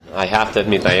I have to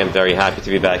admit I am very happy to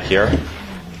be back here,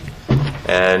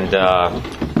 and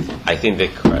I think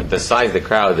the size of the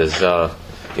crowd has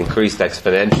increased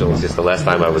exponentially since the last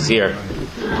time I was here,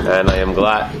 and I am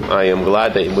glad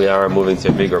that we are moving to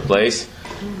a bigger place.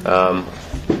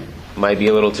 Might be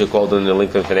a little too cold in the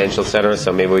Lincoln Financial Center,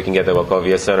 so maybe we can get the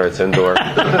Wachovia Center. It's indoor.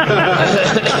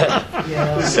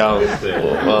 So,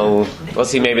 we'll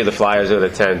see. Maybe the Flyers or the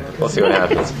tent. We'll see what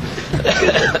happens.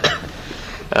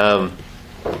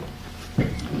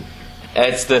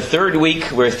 It's the third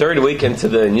week. We're third week into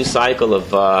the new cycle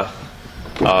of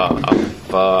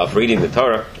reading the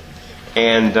Torah,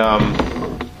 and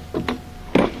I'd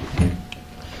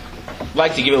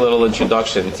like to give a little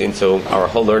introduction into our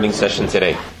whole learning session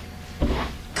today.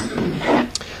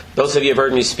 Those of you who have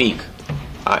heard me speak,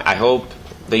 I hope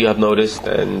that you have noticed,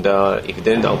 and if you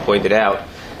didn't, I'll point it out,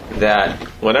 that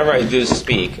whenever I do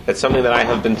speak, it's something that I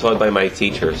have been taught by my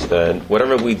teachers, that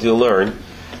whatever we do learn,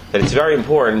 that it's very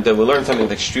important that we learn something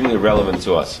that's extremely relevant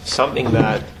to us, something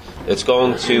that it's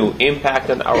going to impact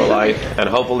on our life, and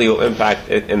hopefully will impact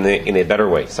it in a better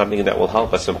way, something that will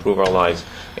help us improve our lives,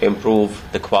 improve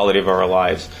the quality of our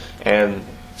lives. And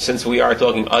since we are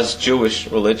talking us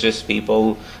Jewish religious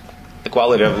people, the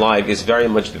quality of life is very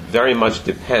much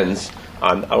depends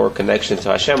on our connection to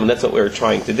Hashem, and that's what we're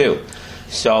trying to do.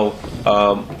 So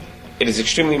it is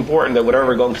extremely important that whatever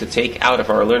we're going to take out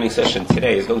of our learning session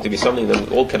today is going to be something that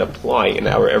we all can apply in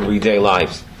our everyday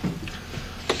lives.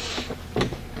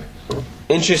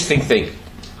 Interesting thing.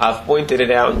 I've pointed it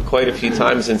out quite a few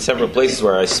times in several places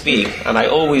where I speak, and I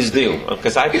always do,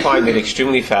 because I find it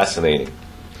extremely fascinating.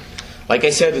 Like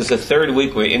I said, it's the third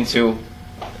week we're into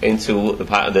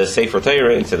the Sefer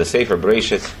Torah, into the Sefer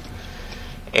Bereshis,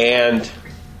 and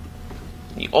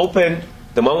you open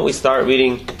the moment we start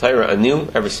reading Torah anew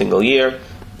every single year.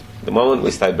 The moment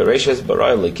we start Bereshis,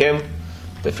 Bara Elokim,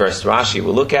 the first Rashi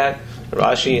we'll look at.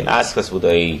 Rashi asks us with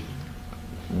a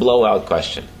blowout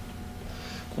question: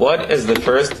 what is the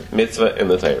first mitzvah in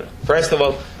the Torah? First of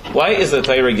all, why is the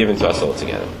Torah given to us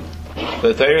altogether?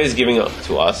 The Torah is giving it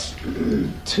to us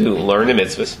to learn the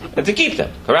mitzvahs and to keep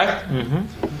them, correct? Mm-hmm.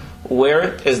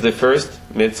 Where is the first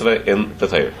mitzvah in the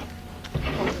Torah?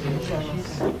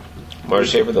 Mordechai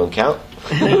Shaver don't count?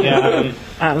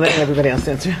 Let everybody else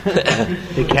answer.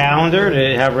 The calendar,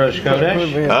 they have Rosh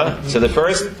Chodesh. So the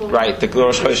first, right, the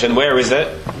Rosh Chodesh, and where is it?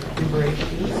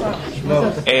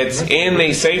 It's in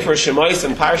the Sefer Shemais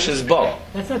and Parshas Bo.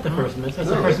 That's not the first mitzvah.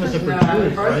 That's the first mitzvah for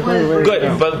Jewish, right?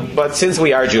 Good, but since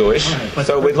we are Jewish,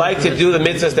 so we'd like to do the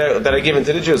mitzvahs that are given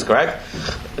to the Jews, correct?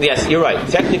 Yes, you're right.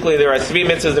 Technically, there are three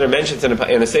mitzvahs that are mentioned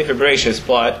in the Sefer Bereshis,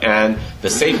 and the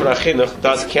Sefer HaChinuch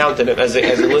does count in it as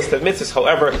a list of mitzvahs.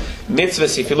 However,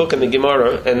 mitzvahs, if you look in the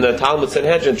Gemara and the Talmud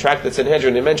Sanhedrin, Tractate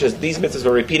Sanhedrin, it mentions these mitzvahs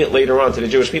were repeated later on to the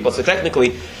Jewish people. So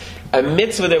technically, a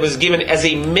mitzvah that was given as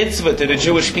a mitzvah to the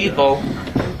Jewish people,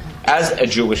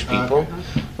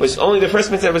 was only the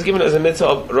first mitzvah that was given as a mitzvah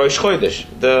of Rosh Chodesh,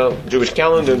 the Jewish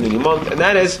calendar, the new month, and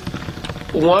that is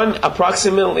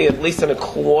approximately at least a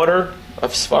quarter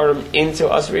of Sfarim into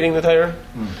us reading the Torah.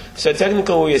 So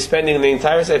technically we are spending the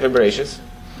entire Sefer Bereshis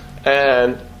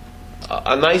and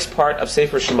a nice part of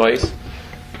Sefer Shemais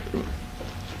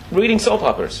reading soap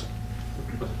operas.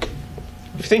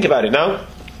 If you think about it now,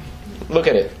 look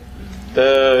at it.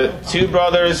 The two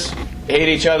brothers hate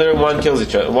each other, one kills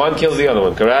the other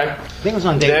one, correct? I think it was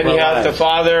on Days Then of Our you have Lives. the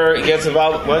father gets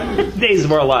involved. What? Days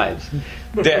of Our Lives.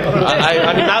 I'm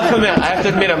not familiar. I have to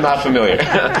admit, I'm not familiar.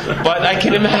 But I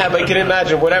can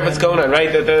imagine whatever's going on,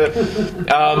 right?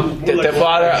 The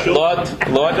father,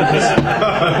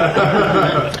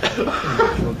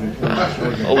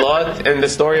 Lot, and the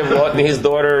story of Lot and his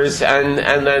daughters, and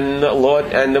then Lot,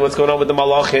 and what's going on with the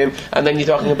Malachim, and then you're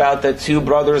talking about the two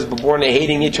brothers born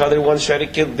hating each other. One's trying to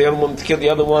kill the other one, to kill the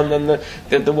other one, and the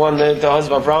husband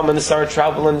of Avraham, and the Sarah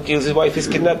traveling, kills his wife, is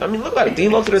kidnapped. I mean, look at it. Do you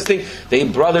look at this thing? The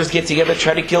brothers get together,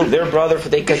 try to kill their brother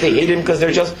because they hate him, because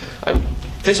they're just.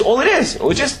 That's all it is. It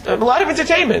was just a lot of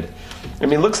entertainment. I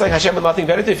mean, it looks like Hashem had nothing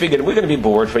better to figure. We're going to be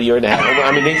bored for a year and a half.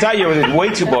 I mean, the entire year was way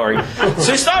too boring.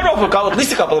 So you start off with at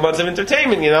least a couple of months of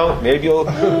entertainment, Maybe a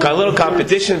little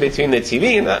competition between the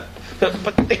TV and that.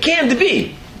 But it can't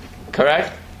be.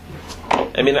 Correct?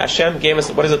 I mean, Hashem gave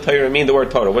us, what does the Torah mean, the word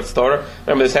Torah? What's Torah?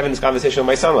 Remember, I was having this conversation with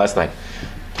my son last night.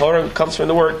 Torah comes from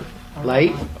the word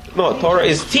Light? No, Torah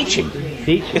is teaching.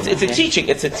 It's a teaching.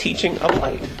 It's a teaching of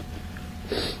life.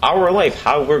 Our life,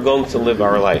 how we're going to live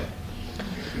our life.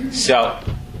 So,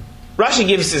 Rashi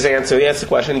gives his answer. He asks the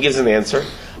question, he gives an answer.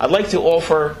 I'd like to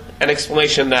offer an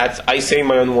explanation that I say in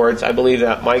my own words. I believe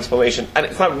that my explanation, and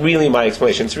it's not really my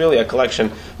explanation, it's really a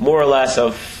collection, more or less,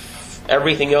 of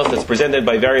everything else that's presented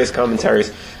by various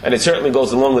commentaries, and it certainly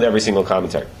goes along with every single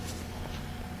commentary.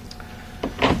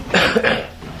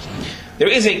 There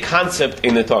is a concept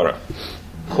in the Torah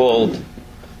called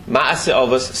Ma'aseh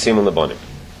Avos Siman Lebanim.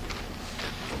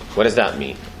 What does that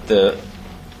mean? The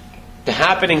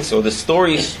happenings or the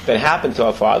stories that happen to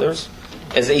our fathers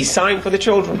as a sign for the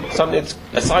children, something that's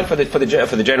a sign for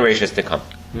the generations to come.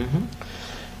 Mm-hmm.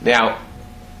 Now,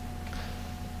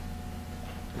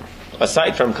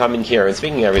 aside from coming here and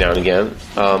speaking every now and again,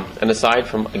 and aside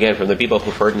from the people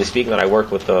who've heard me speak, that I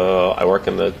work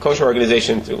in the kosher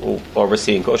organization to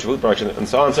overseeing kosher food production and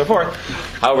so on and so forth.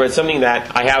 However, it's something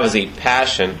that I have as a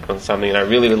passion, and something I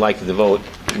really would like to devote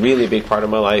really a big part of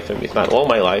my life, and if not all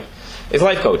my life, is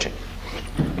life coaching.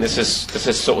 This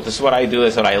is what I do.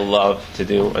 This is what I love to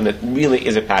do, and it really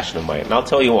is a passion of mine. And I'll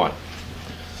tell you why.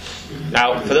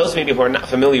 Now, for those maybe who are not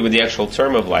familiar with the actual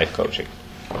term of life coaching,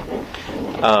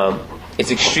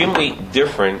 it's extremely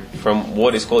different from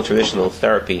what is called traditional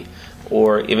therapy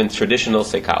or even traditional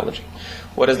psychology.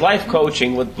 What is life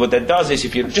coaching? What that does is,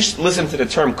 if you just listen to the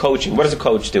term coaching, what does a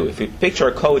coach do? If you picture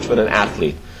a coach with an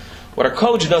athlete, what a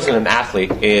coach does with an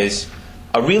athlete is,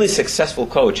 a really successful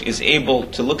coach is able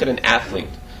to look at an athlete,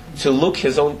 to look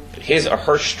his or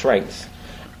her strengths,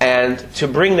 and to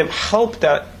bring them,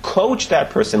 coach that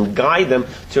person, guide them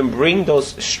to bring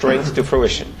those strengths to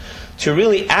fruition, to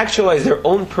really actualize their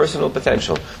own personal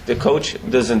potential. The coach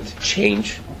doesn't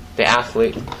change the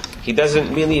athlete. He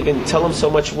doesn't really even tell him so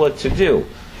much what to do.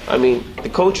 I mean, the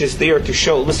coach is there to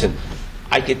show, listen,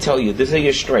 I can tell you, these are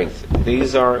your strengths.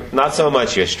 These are not so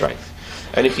much your strengths.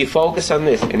 And if you focus on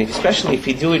this, and especially if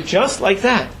you do it just like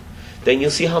that, then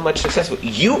you'll see how much successful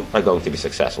you are going to be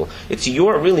successful. It's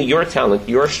your talent,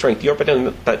 your strength, your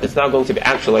potential that is now going to be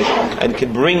actualized and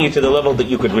can bring you to the level that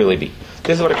you could really be.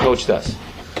 This is what a coach does.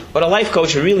 But a life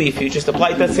coach, really, if you just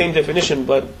apply that same definition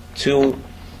but to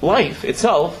life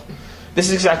itself, this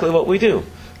is exactly what we do.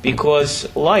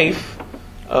 Because life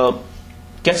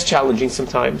gets challenging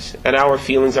sometimes, and our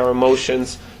feelings, our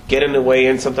emotions get in the way,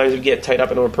 and sometimes we get tied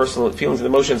up in our personal feelings and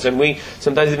emotions, and we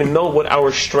sometimes even know what our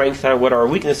strengths are, what our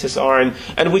weaknesses are,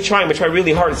 and we try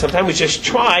really hard, and sometimes we just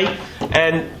try,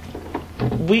 and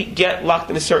we get locked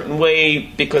in a certain way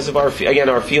because of our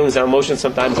feelings, our emotions,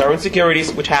 sometimes our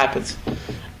insecurities, which happens.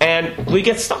 And we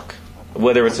get stuck,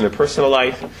 whether it's in a personal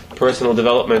life, personal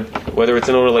development, whether it's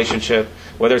in a relationship,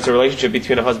 whether it's a relationship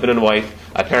between a husband and wife,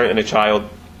 a parent and a child,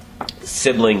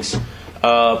 siblings,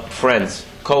 friends,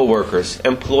 co-workers,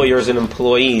 employers and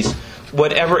employees,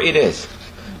 whatever it is.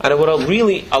 And what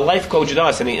a life coach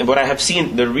does, and what I have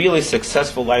seen the really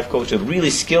successful life coaches, really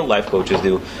skilled life coaches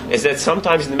do, is that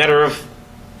sometimes in a matter of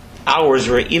hours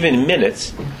or even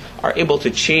minutes, are able to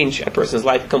change a person's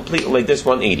life completely, like this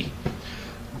 180.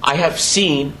 I have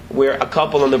seen where a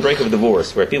couple on the brink of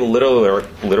divorce, where people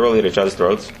literally at each other's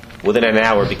throats, within an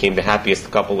hour became the happiest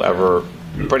couple ever.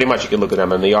 Pretty much you can look at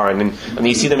them and they are, and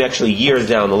you see them actually years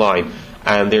down the line,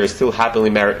 and they're still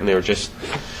happily married, and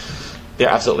they're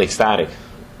absolutely ecstatic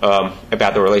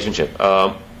about the relationship.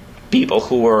 People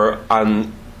who were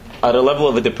at a level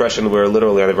of a depression, were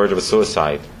literally on the verge of a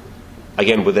suicide,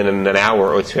 again within an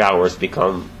hour or 2 hours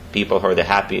become people who are the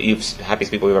happiest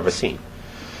people you've ever seen.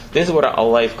 This is what a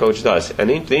life coach does. And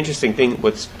the interesting thing,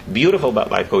 what's beautiful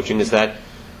about life coaching, is that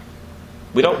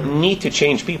we don't need to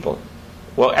change people.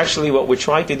 Well, actually what we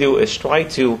try to do is try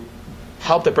to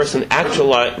help the person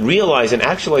realize and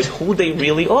actualize who they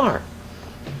really are.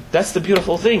 That's the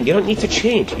beautiful thing. You don't need to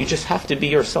change. You just have to be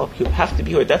yourself. You have to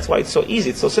be yourself. That's why it's so easy.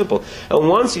 It's so simple. And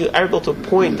once you're able to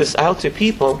point this out to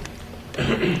people,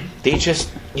 they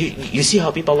just, you see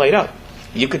how people light up.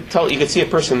 You could see a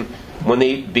person when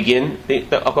they begin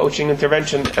the coaching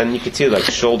intervention, and you could see like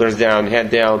shoulders down,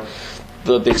 head down,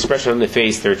 the expression on the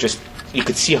face, you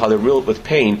could see how they're riddled with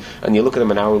pain, and you look at them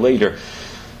an hour later,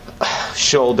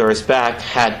 shoulders back,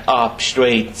 head up,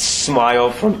 straight,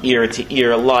 smile from ear to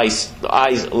ear,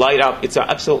 eyes light up. It's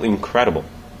absolutely incredible.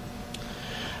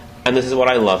 And this is what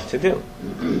I love to do.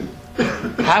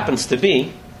 Happens to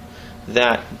be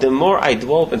that the more I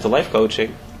delve into life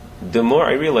coaching, the more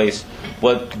I realize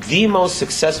what the most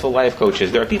successful life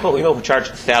coaches, there are people who charge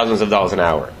thousands of dollars an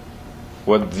hour.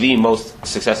 What the most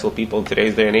successful people in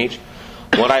today's day and age,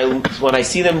 what I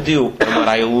see them do and what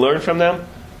I learn from them,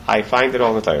 I find it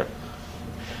all the time.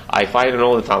 I find it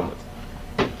all the Talmud.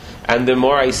 And the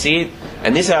more I see it,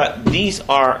 and these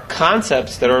are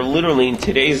concepts that are literally in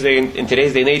today's day and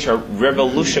age are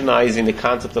revolutionizing the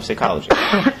concept of psychology.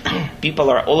 People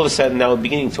are all of a sudden now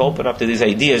beginning to open up to these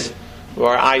ideas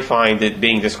where I find it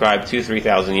being described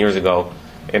 2,000-3,000 years ago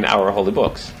in our holy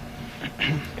books.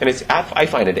 And I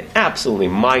find it absolutely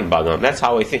mind-boggling. That's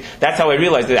how I think. That's how I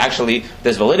realized that actually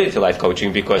there's validity to life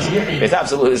coaching, because it's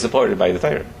absolutely supported by the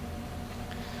Torah.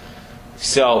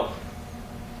 So,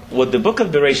 what the book of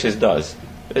Bereshis does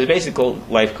is basically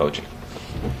life coaching.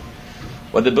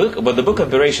 What the book of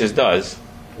Bereshis does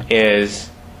is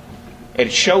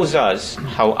it shows us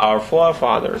how our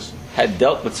forefathers had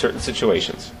dealt with certain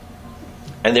situations,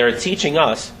 and they're teaching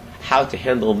us how to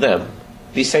handle them,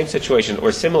 these same situations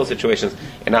or similar situations,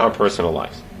 in our personal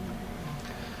lives.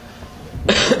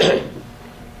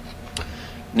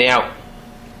 Now,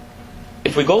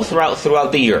 if we go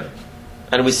throughout the year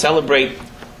and we celebrate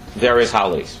various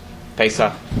holidays,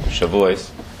 Pesach, Shavuos,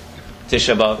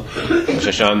 Tisha B'Av, Rosh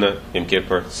Hashanah, Yom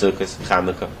Kippur, Sukkot,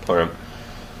 Chanukah, Purim,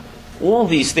 all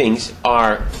these things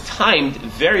are timed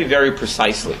very, very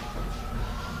precisely.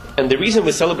 And the reason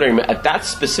we're celebrating at that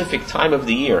specific time of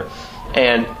the year,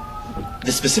 and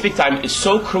the specific time is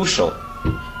so crucial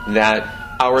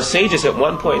that our sages at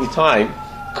one point in time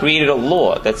created a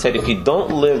law that said if you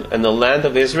don't live in the land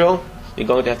of Israel, you're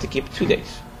going to have to keep 2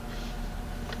 days.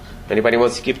 Anybody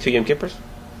wants to keep 2 Yom Kippurs?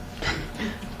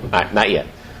 Not yet.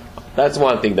 That's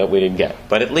one thing that we didn't get.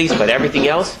 But everything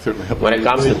else, when it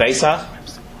comes to Pesach,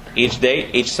 each day,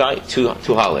 each side, two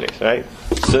holidays, right?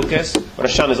 Sukkot,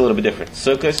 Rosh Hashanah is a little bit different.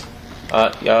 Sukkot,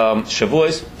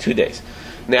 Shavuos, 2 days.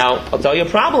 Now, I'll tell you a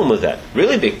problem with that.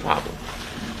 Really big problem.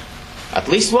 At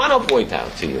least one I'll point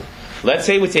out to you. Let's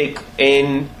say we take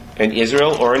in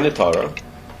Israel or in the Torah,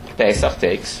 Pesach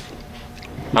takes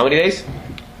how many days?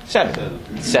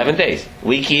 7. 7 days.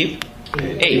 We keep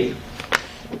 8.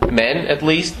 Men, at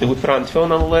least, do we put on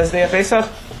tefillin on the last day of Pesach?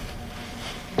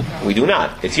 We do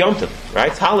not. It's Yom Tov, right?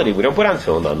 It's holiday. We don't put on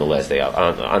tefillin on the last day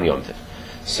on Yom Tov.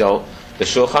 So the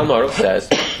Shulchan Aruch says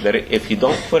that if you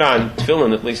don't put on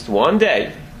tefillin at least one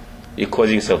day, you're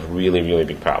causing yourself really, really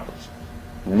big problems.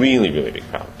 Really, really big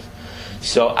problems.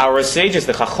 So our sages,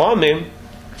 the Chachamim,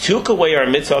 took away our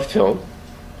mitzvah of tefillin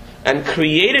and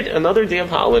created another day of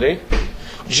holiday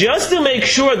just to make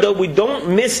sure that we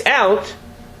don't miss out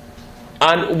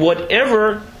on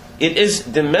whatever it is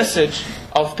the message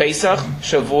of Pesach,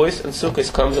 Shavuos, and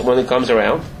Sukkot when it comes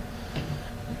around.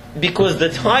 Because the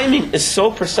timing is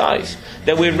so precise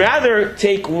that we'd rather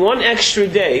take one extra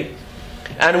day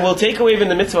and we'll take away even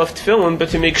the mitzvah of tefillin, but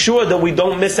to make sure that we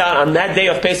don't miss out on that day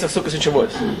of Pesach, Sukkot, and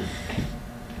Shavuos.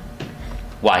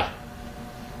 Why?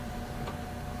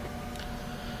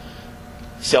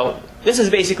 So, this is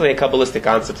basically a Kabbalistic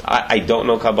concept. I don't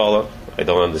know Kabbalah. I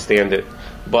don't understand it.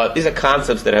 But these are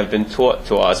concepts that have been taught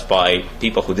to us by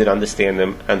people who did understand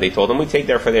them, and they told them we take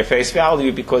them for their face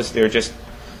value because they're just...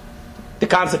 The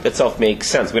concept itself makes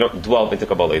sense. We don't dwell into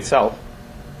Kabbalah itself.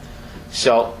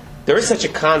 So, there is such a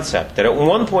concept that at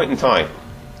one point in time,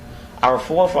 our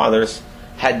forefathers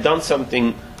had done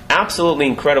something absolutely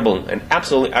incredible and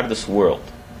absolutely out of this world,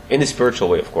 in the spiritual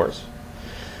way, of course,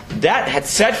 that had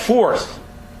set forth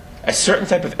a certain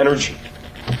type of energy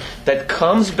that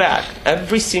comes back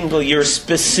every single year,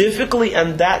 specifically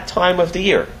in that time of the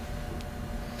year.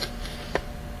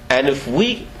 And if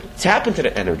we tap into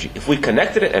the energy, if we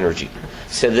connect to the energy,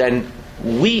 so then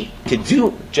we could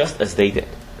do just as they did.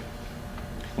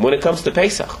 When it comes to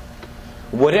Pesach,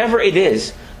 whatever it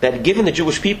is that given the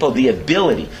Jewish people the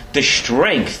ability, the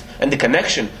strength, and the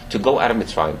connection to go out of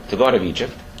Mitzrayim, to go out of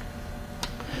Egypt,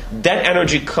 that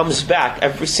energy comes back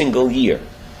every single year.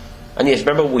 And yes,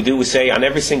 remember what we do? We say on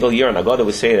every single year on Haggadah,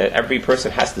 we say that every person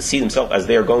has to see themselves as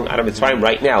they are going out of Mitzrayim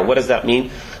right now. What does that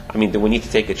mean? I mean, do we need to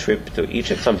take a trip to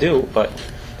Egypt? Some do, but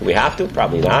do we have to?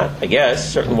 Probably not. I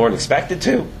guess certainly weren't expected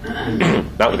to.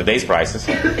 Not with the day's prices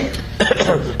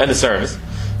and the service.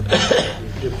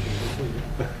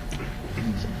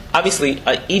 Obviously,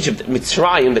 Egypt,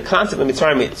 Mitzrayim, the concept of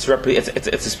Mitzrayim,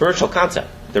 it's a spiritual concept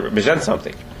that represents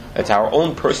something. It's our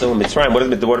own personal Mitzrayim. What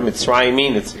does the word Mitzrayim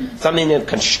mean? It's something that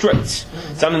constricts,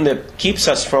 something that keeps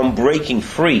us from breaking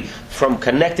free, from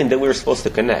connecting that we're supposed to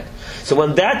connect. So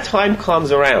when that time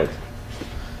comes around,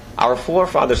 our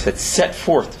forefathers had set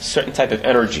forth a certain type of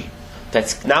energy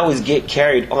that's now is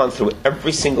carried on through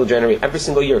every single generation, every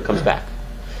single year it comes back.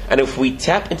 And if we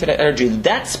tap into that energy,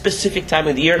 that specific time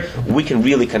of the year, we can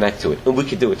really connect to it. And we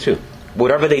can do it too.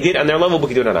 Whatever they did on their level, we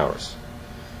can do it on ours.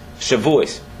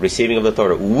 Shavuos, receiving of the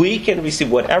Torah. We can receive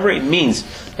whatever it means.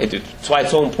 That's why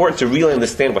it's so important to really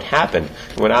understand what happened.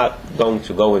 We're not going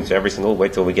to go into every single,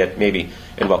 wait till we get maybe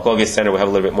in Valkovia Center, we'll have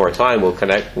a little bit more time, we'll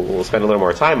connect, we'll spend a little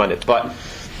more time on it. But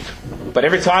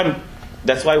every time,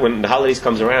 that's why when the holidays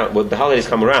come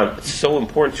around, it's so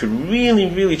important to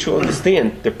really, really truly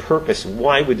understand the purpose,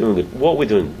 why we're doing it, what we're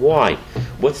doing, why,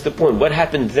 what's the point, what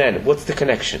happened then, what's the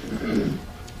connection.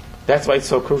 That's why it's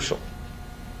so crucial.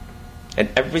 And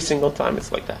every single time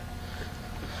it's like that.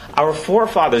 Our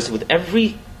forefathers, with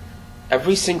every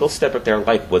single step of their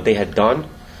life, what they had done,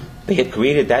 they had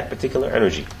created that particular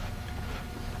energy.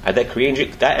 And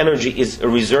that energy is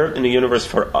reserved in the universe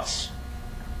for us.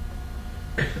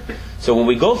 So when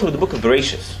we go through the book of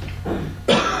Bereshis,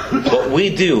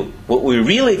 what we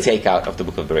really take out of the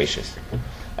book of Bereshis,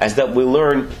 is that we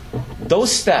learn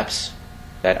those steps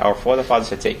that our forefathers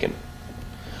had taken,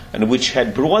 and which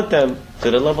had brought them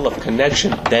to the level of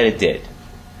connection that it did.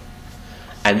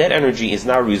 And that energy is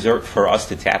now reserved for us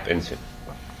to tap into.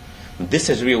 This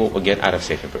is really what we get out of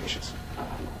Sefer Bereshis.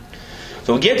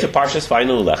 So we get to Parshas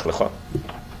finally Lech Lecha,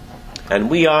 and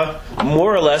we are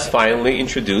more or less finally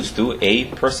introduced to a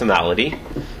personality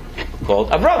called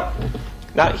Avram.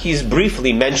 Now he's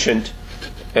briefly mentioned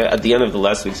at the end of the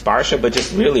last week's parsha, but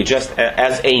just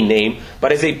as a name,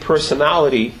 but as a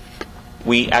personality,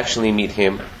 we actually meet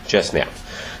him just now.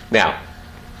 Now,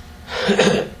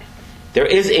 there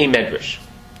is a medrash,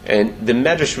 and the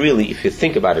medrash really, if you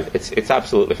think about it, it's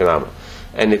absolutely phenomenal,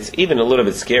 and it's even a little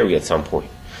bit scary at some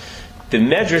point. The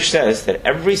medrash says that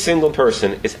every single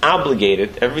person is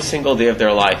obligated every single day of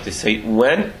their life to say,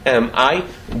 when am I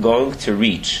going to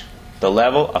reach the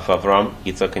level of Avram,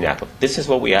 Yitzchak, and Yaakov? This is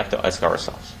what we have to ask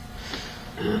ourselves.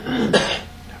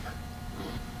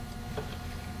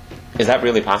 Is that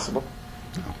really possible?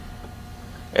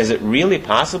 Is it really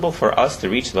possible for us to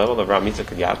reach the level of Avram,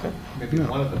 Yitzchak, and Yaakov? Maybe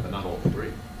one of them, but not all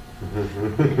three.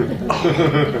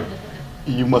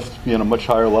 You must be on a much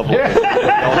higher level.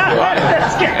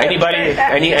 Anybody?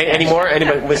 Any more?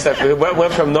 Anybody?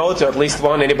 Went from no to at least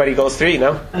one. Anybody goes three?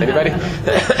 No? Anybody?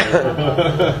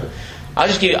 I'll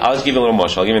just give you a little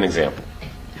mush. I'll give you an example.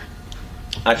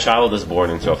 A child is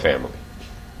born into a family,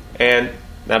 and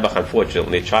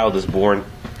unfortunately, a child is born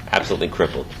absolutely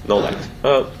crippled, no legs.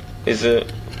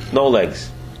 No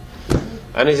legs,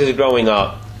 and as he's growing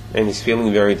up, and he's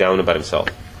feeling very down about himself,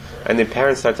 and the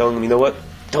parents start telling him, you know what?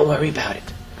 Don't worry about it.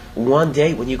 One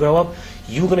day, when you grow up,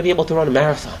 you're going to be able to run a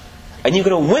marathon, and you're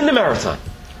going to win the marathon.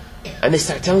 And they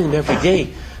start telling him every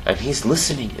day, and he's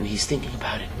listening and he's thinking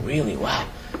about it. Really, wow,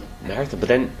 marathon. But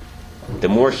then, the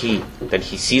more he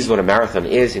sees what a marathon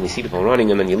is, and he sees people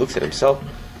running, and then he looks at himself,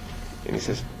 and he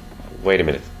says, "Wait a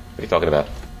minute, what are you talking about?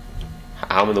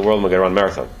 How in the world am I going to run a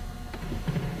marathon?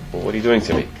 Well, what are you doing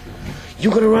to me?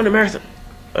 You're going to run a marathon."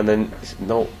 And then, he said,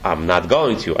 "No, I'm not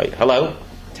going to." Hello,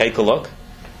 take a look.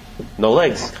 No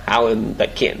legs. How?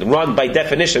 That can't run by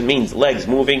definition means legs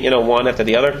moving, one after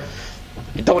the other.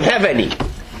 You don't have any.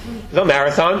 The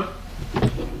marathon.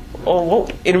 Oh,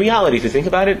 well, in reality, if you think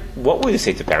about it, what would you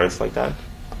say to parents like that?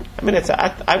 I mean,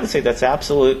 I would say that's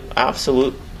absolute,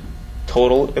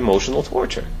 total emotional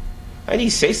torture. And you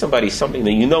say something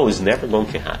that you know is never going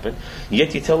to happen,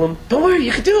 yet you tell them, "Don't worry,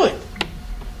 you can do it."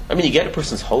 I mean, you get a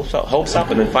person's hopes up,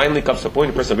 and then finally comes to a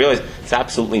point the person realizes it's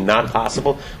absolutely not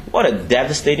possible. What a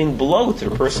devastating blow to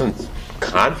the person's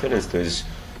confidence, to his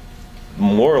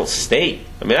moral state.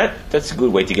 I mean, that's a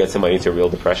good way to get somebody into real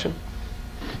depression.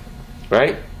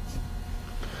 Right?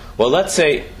 Well, let's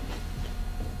say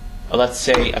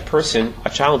a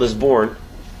child is born,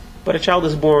 but a child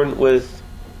is born with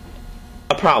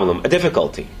a problem, a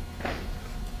difficulty.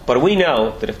 But we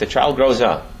know that if the child grows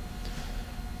up,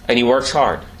 and he works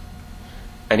hard,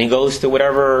 and he goes to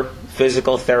whatever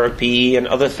physical therapy and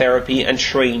other therapy and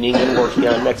training and working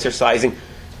on and exercising,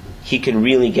 he can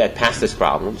really get past his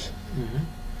problems. Mm-hmm.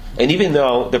 And even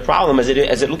though the problem, as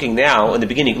it looking now, in the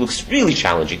beginning, looks really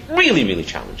challenging, really, really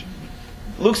challenging.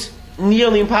 Looks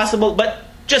nearly impossible, but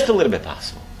just a little bit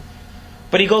possible.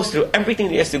 But he goes through everything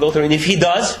that he has to go through, and if he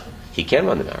does, he can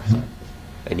run the marathon.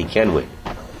 And he can win.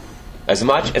 As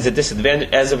much as a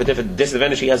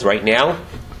disadvantage he has right now,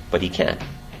 but he can.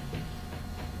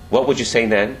 What would you say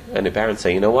then? And the parents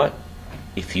say, you know what?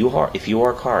 If you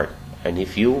work hard, and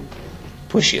if you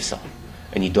push yourself,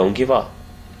 and you don't give up,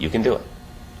 you can do it.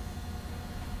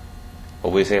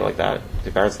 What would you say like that?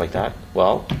 The parents like that?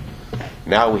 Well,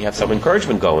 now we have some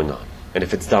encouragement going on. And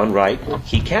if it's done right,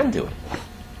 he can do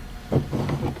it.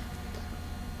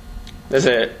 There's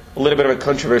a little bit of a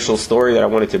controversial story that I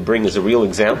wanted to bring as a real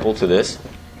example to this.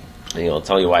 And I'll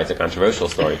tell you why it's a controversial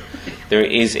story. There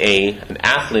is an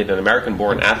athlete, an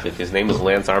American-born athlete. His name was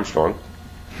Lance Armstrong.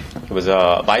 He was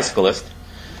a bicyclist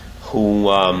who,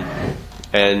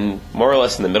 and more or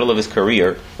less in the middle of his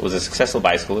career, was a successful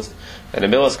bicyclist. And in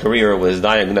the middle of his career was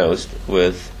diagnosed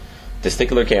with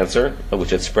testicular cancer, which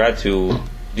had spread to a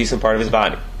decent part of his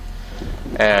body.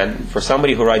 And for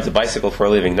somebody who rides a bicycle for a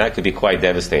living, that could be quite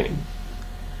devastating.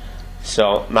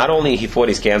 So not only he fought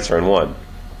his cancer and won,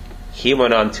 he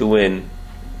went on to win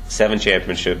 7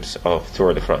 championships of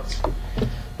Tour de France.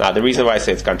 Now, the reason why I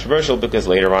say it's controversial because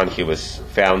later on he was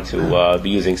found to be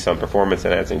using some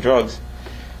performance-enhancing drugs.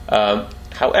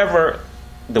 However,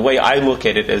 the way I look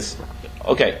at it is,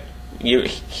 okay,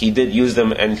 he did use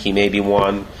them and he maybe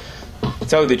won. To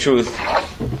tell you the truth,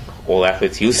 all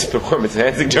athletes use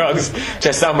performance-enhancing drugs.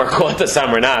 Just some are caught,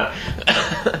 some are not.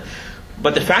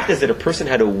 But the fact is that a person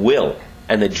had a will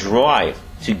and a drive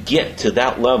to get to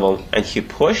that level, and he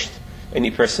pushed and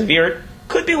he persevered.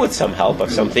 Could be with some help of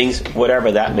some things,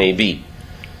 whatever that may be.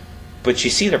 But you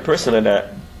see the person in a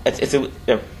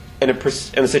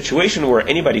situation where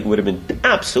anybody would have been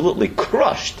absolutely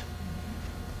crushed.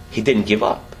 He didn't give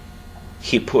up.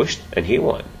 He pushed and he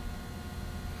won.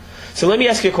 So let me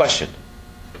ask you a question.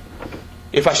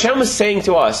 If Hashem is saying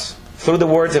to us, through the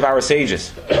words of our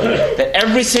sages, that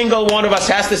every single one of us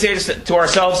has to say to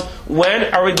ourselves,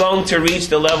 when are we going to reach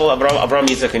the level of Avraham,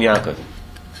 Yitzchak, and Yaakov?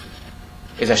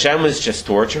 Is Hashem is just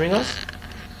torturing us?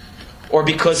 Or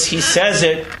because He says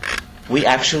it, we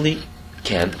actually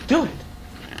can't do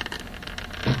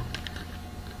it?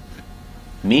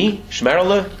 Me,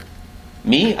 Shmerla,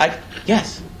 me,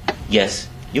 yes. Yes,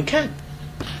 you can.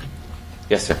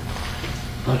 Yes, sir.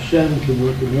 Hashem can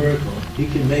work a miracle. He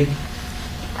can make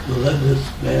the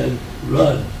legless man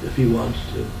run if he wants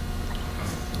to.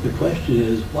 The question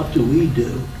is, what do we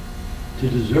do to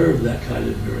deserve that kind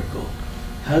of miracle?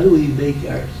 How do we make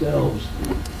ourselves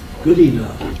good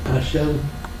enough? Hashem,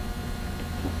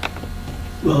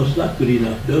 well, it's not good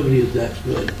enough. Nobody is that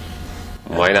good.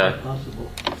 Why not?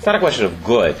 Impossible. It's not a question of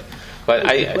good. But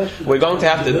we're going to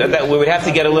have to. We would have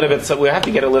to get a little bit. So we have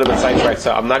to get a little bit sidetracked.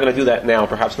 So I'm not going to do that now.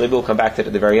 Perhaps maybe we'll come back to it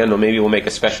at the very end, or maybe we'll make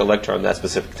a special lecture on that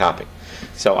specific topic.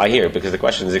 So I hear, because the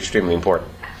question is extremely important.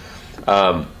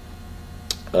 It's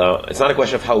not a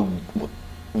question of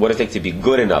what it takes to be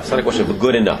good enough. It's not a question of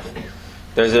good enough.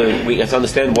 We have to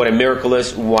understand what a miracle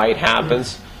is, why it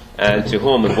happens, and to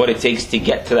whom, and what it takes to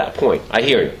get to that point. I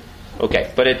hear you.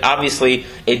 Okay, but it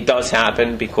does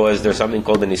happen because there's something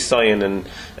called a nisayon,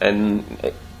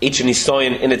 and each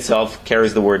nisayon in itself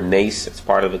carries the word nes. It's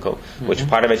part of the code, which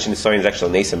part of each nisayon is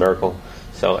actually nes, a miracle.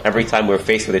 So every time we're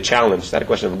faced with a challenge, it's not a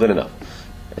question of good enough.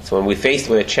 It's when we're faced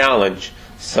with a challenge,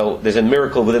 so there's a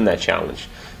miracle within that challenge.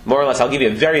 More or less, I'll give you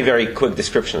a very, very quick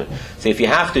description. So if you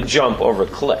have to jump over a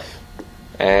cliff,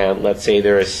 and let's say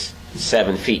there is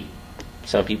 7 feet.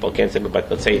 Some people can't say, but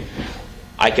let's say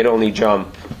I can only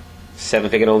jump 7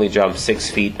 feet, I can only jump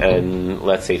 6 feet and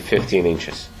let's say 15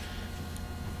 inches.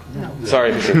 No.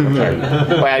 Sorry.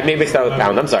 Well, I maybe it's not a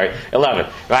pound. I'm sorry. 11,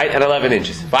 right? And 11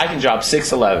 inches. If I can jump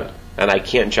 6'11", and I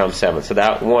can't jump 7, so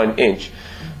that 1 inch.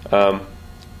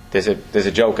 There's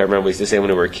a joke I remember we used to say when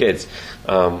we were kids.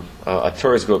 A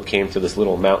tourist group came to this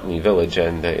little mountainy village,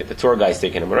 and the tour guide's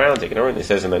taking him around, and he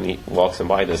says, and then he walks him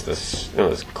by this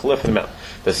cliff of the mountain,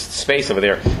 this space over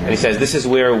there, and he says, "This is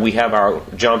where we have our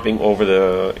jumping over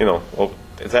the,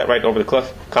 is that right, over the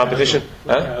cliff competition?"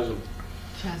 Huh?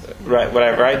 Right,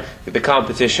 whatever, right? The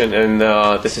competition, and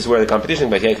this is where the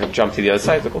competition, but he can jump to the other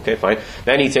side. Like, okay, fine.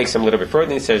 Then he takes him a little bit further,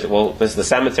 and he says, "Well, this is the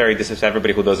cemetery. This is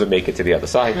everybody who doesn't make it to the other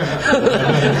side."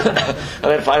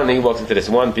 And then finally, he walks into this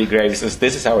one big grave. He says,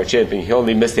 "This is our champion. He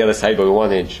only missed the other side by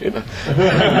 1 inch."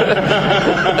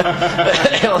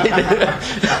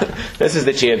 This is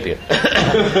the champion.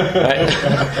 Right?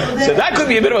 So that could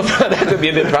be a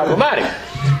bit problematic.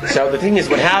 So the thing is,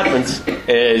 what happens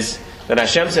is that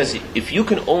Hashem says, if you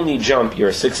can only jump,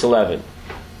 you're 6'11",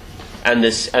 and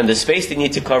the space they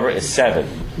need to cover is 7.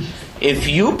 If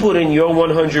you put in your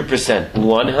 100%,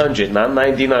 100, not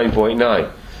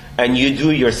 99.9, and you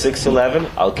do your 6'11",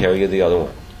 I'll carry you the other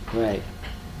one. Right.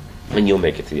 And you'll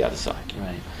make it to the other side.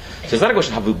 Right. So it's not a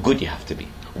question of how good you have to be.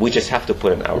 We just have to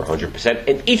put in our 100%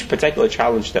 in each particular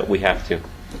challenge that we have to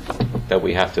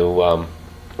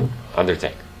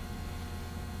undertake.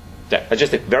 That's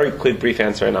just a very quick, brief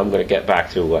answer, and I'm going to get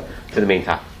back to the main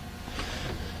topic.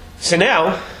 So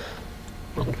now,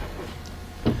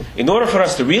 in order for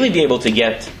us to really be able to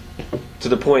get to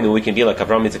the point where we can be like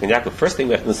Avraham, Yitzchak, and Yaakov, first thing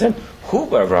we have to understand who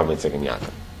were Avraham, Yitzchak, and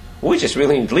Yaakov. We just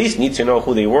really at least need to know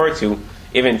who they were to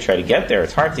even try to get there.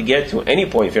 It's hard to get to any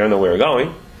point if you don't know where we're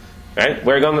going. Right?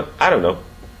 Where we're going, I don't know,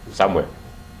 somewhere.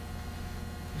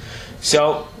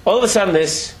 So all of a sudden,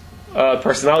 this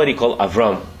personality called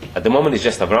Avram, at the moment it's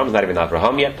just Avram, it's not even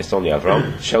Avraham yet, it's only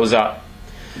Avram, shows up.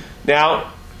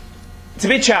 Now, it's a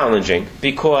bit challenging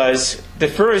because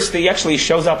he actually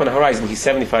shows up on the horizon, he's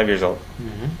 75 years old.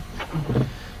 Mm-hmm.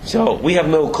 So we have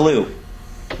no clue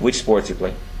which sports he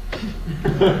played,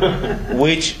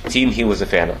 which team he was a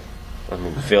fan of. I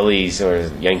mean, Phillies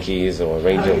or Yankees or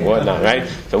Rangers or whatnot, right?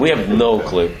 So we have no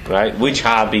clue, right? Which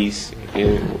hobbies,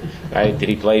 Right? Did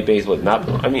he play baseball?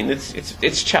 Not. I mean,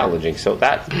 it's challenging. So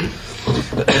that.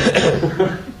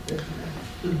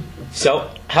 So,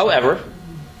 however,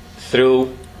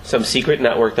 through some secret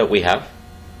network that we have,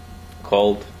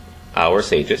 called our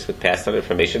sages, who passed on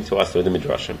information to us through the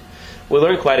Midrashim, we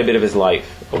learn quite a bit of his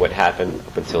life, of what happened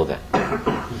up until then.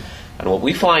 And what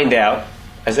we find out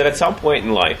is that at some point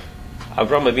in life,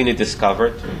 Avraham Avinu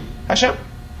discovered Hashem.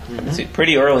 It's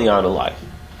pretty early on in life.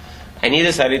 And he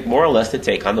decided more or less to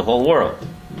take on the whole world.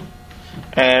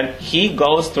 And he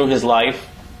goes through his life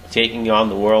taking on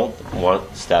the world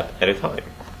one step at a time.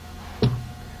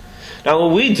 Now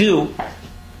what we do,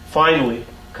 finally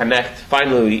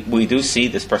we do see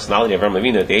this personality of Avraham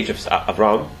Avinu at the age of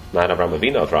Avraham, not Avraham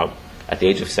Avinu, Avraham, at the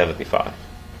age of 75.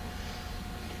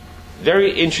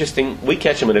 Very interesting, we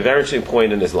catch him at a very interesting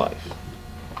point in his life.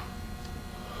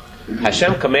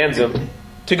 Hashem commands him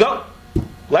to go.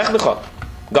 Lech lecha.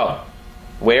 Go.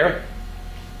 Where?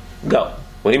 Go.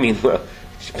 What do you mean?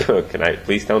 Can I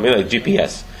please tell me? Like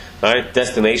GPS. Alright,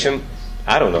 destination?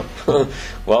 I don't know.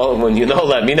 Well, when you know,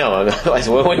 let me know. Otherwise,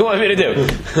 what do you want me to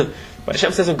do? But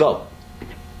Hashem says, go.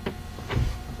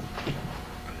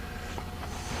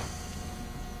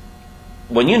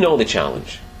 When you know the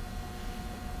challenge,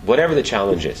 whatever the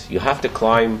challenge is, you have to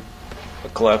climb a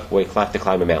cliff, or you have to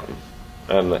climb a mountain.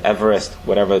 Everest,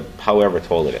 however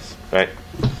tall it is, right?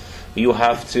 You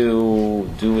have to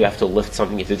lift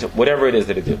something, you have to do whatever it is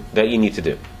that you need to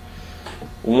do.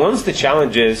 Once the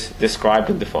challenge is described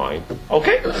and defined,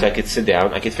 okay, so I could sit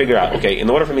down, I could figure out, okay, in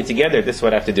order for me to get there, this is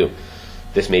what I have to do.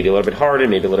 This may be a little bit harder,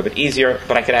 maybe a little bit easier,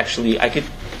 but I could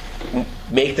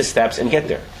make the steps and get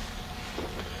there.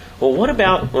 Well, what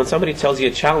about when somebody tells you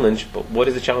a challenge, but what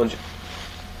is the challenge?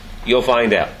 You'll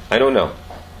find out. I don't know.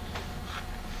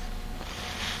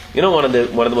 You know, one of the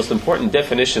most important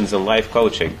definitions in life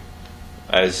coaching,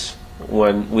 as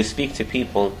when we speak to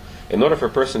people, in order for a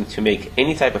person to make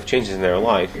any type of changes in their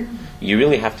life, you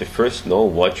really have to first know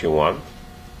what you want.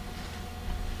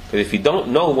 Because if you don't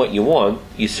know what you want,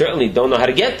 you certainly don't know how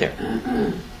to get there.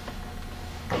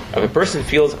 If a person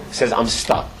says, I'm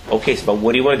stuck. Okay, so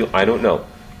what do you want to do? I don't know.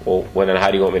 Well, when and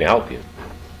how do you want me to help you?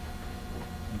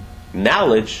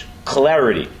 Knowledge,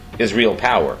 clarity, is real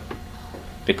power.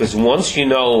 Because once you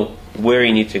know where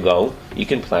you need to go, you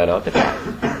can plan out the path.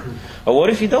 Or what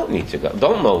if you don't need to go?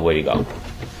 Don't know where you go.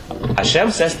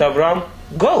 Hashem says to Avraham,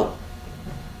 go.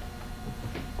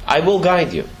 I will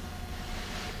guide you.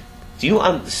 Do you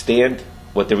understand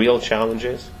what the real challenge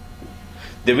is?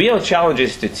 The real challenge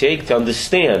is to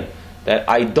understand that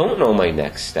I don't know my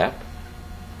next step,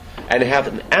 and have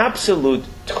an absolute,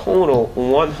 total,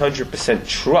 100%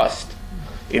 trust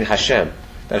in Hashem,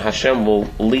 that Hashem will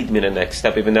lead me in the next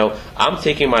step, even though I'm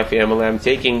taking my family, I'm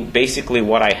taking basically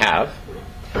what I have,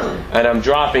 and I'm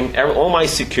dropping all my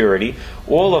security,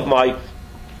 all of my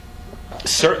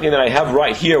certainty that I have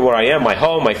right here where I am, my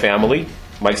home, my family,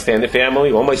 my extended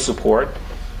family, all my support,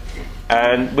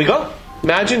 and we go.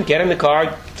 Imagine, get in the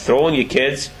car, throw in your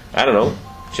kids, I don't know,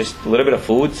 just a little bit of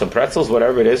food, some pretzels,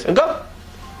 whatever it is, and go.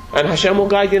 And Hashem will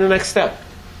guide you in the next step.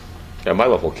 Now, my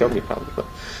wife will kill me probably.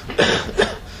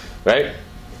 Right?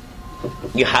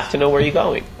 You have to know where you're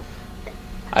going.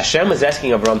 Hashem is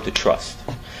asking Avraham to trust.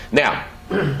 Now,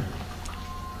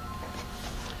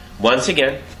 once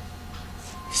again,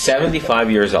 75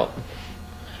 years old.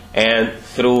 And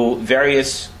through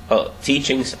various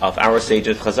teachings of our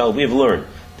sages Chazal, we've learned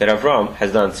that Avraham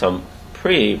has done some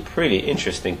pretty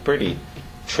interesting, pretty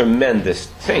tremendous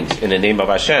things in the name of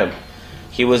Hashem.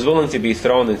 He was willing to be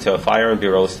thrown into a fire and be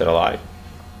roasted alive.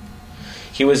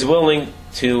 He was willing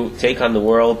to take on the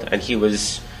world, and he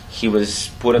was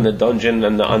put in the dungeon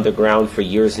and the underground for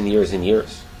years and years and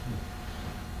years.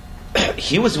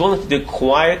 He was willing to do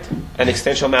quite an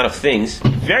extensive amount of things,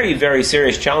 very, very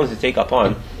serious challenge to take up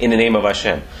on in the name of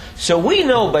Hashem. So we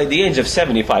know by the age of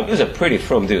 75, he was a pretty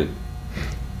frum dude.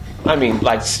 I mean,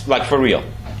 like for real.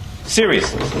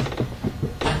 Seriously.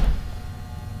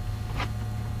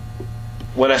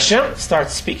 When Hashem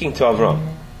starts speaking to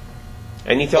Avraham,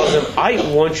 and he tells him,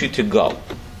 I want you to go.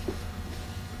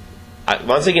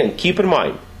 Once again, keep in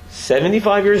mind,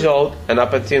 75 years old, and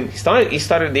up until he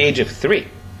started at the age of 3.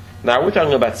 Now we're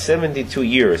talking about 72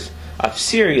 years of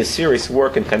serious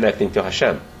work in connecting to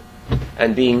Hashem,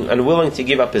 and being unwilling to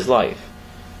give up his life,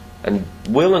 and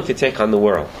willing to take on the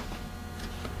world.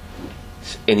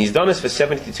 And he's done this for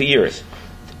 72 years.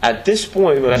 At this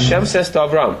point, when Hashem says to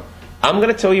Avraham, I'm going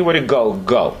to tell you where to go,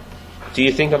 go. Do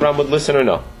you think Avraham would listen or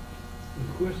no?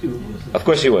 Of course he would listen. Of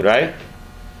course he would, right?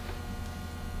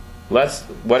 What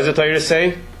does it tell you to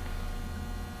say?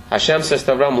 Hashem says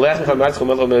to Avraham,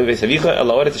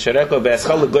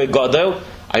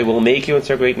 I will make you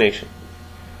into a great nation.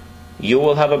 You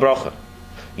will have a bracha.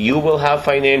 You will have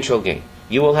financial gain.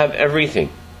 You will have everything.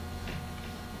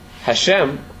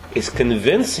 Hashem is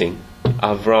convincing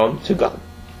Avram to go.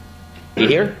 You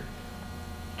hear?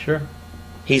 Sure.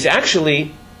 He's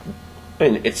actually,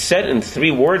 it's said in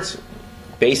 3 words,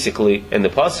 basically, in the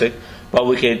pasuk, but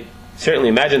we could certainly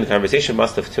imagine the conversation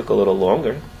must have took a little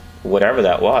longer, whatever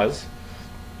that was.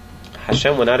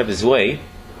 Hashem went out of his way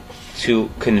to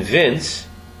convince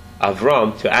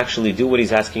Avram to actually do what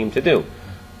he's asking him to do.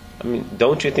 I mean,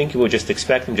 don't you think you would just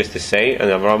expect him just to say, and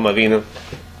Avram Avinu,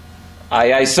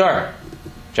 aye, sir,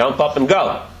 jump up and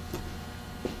go?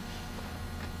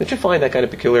 Don't you find that kind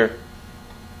of peculiar?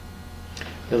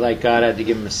 Like God had to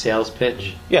give him a sales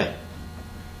pitch. Yeah.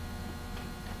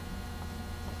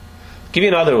 Give you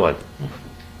another one.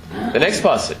 The next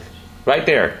pasuk, right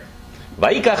there.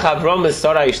 Vayikach Avram es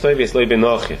Sarai ishtoi v'esloi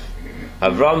benochiv.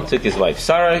 Avram took his wife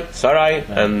Sarai,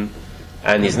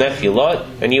 and his nephew Lot,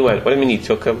 and he went. What do you mean he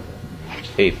took him?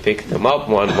 He picked him up,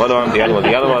 one arm, the other one,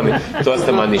 he tossed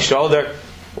him on his shoulder.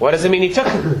 What does it mean he took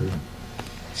him?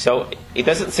 So it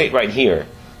doesn't say it right here,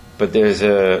 but there's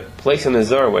a place in the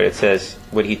Zohar where it says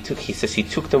what he took. He says he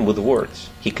took them with words.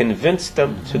 He convinced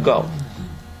them to go.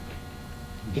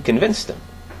 He convinced them.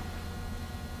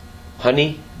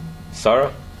 Honey,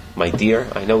 Sarah, my dear,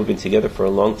 I know we've been together for a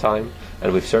long time,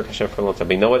 and we've served Hashem for a long time.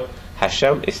 But you know what?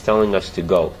 Hashem is telling us to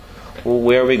go. Well,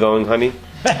 where are we going, honey?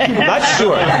 I'm not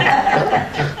sure.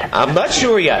 I'm not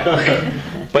sure yet.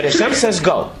 But Hashem says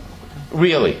go.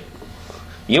 Really.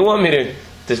 You want me to...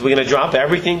 We're going to drop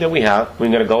everything that we have. We're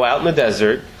going to go out in the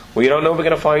desert. We don't know if we're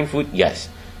going to find food. Yes.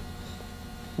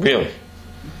 Really.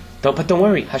 But don't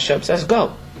worry. Hashem says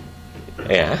go.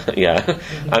 Yeah.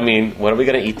 I mean, what are we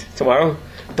going to eat tomorrow?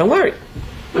 Don't worry.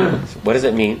 So what does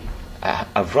it mean?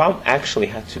 Avram actually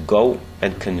had to go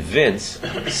and convince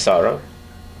Sarah,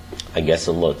 I guess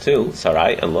and Lot too,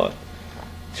 Sarai and Lot,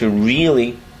 to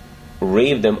really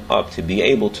rave them up to be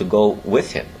able to go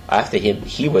with him. After he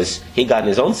got in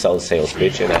his own sales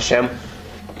pitch, and Hashem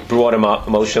brought him up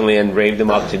emotionally and raved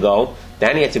him up to go.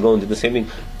 Then he had to go and do the same thing.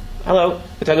 Hello,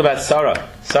 we're talking about Sarah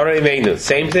Imeinu.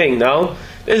 Same thing, no?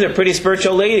 This is a pretty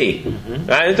spiritual lady.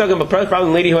 I'm talking about probably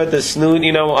a lady who had the snoot,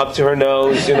 up to her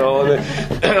nose,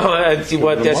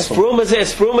 what as frum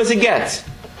as it gets.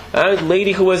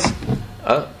 Lady who was,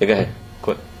 go ahead,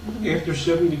 quick. After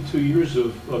 72 years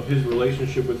of his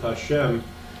relationship with Hashem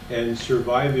and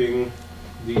surviving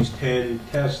these 10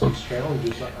 tests, these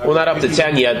challenges. Well, not up to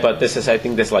 10 yet, but this is, I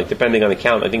think, this depending on the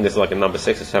count, I think this is like a number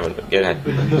 6 or 7. But go ahead.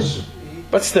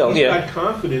 But still, he's got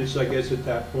confidence, I guess, at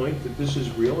that point that this is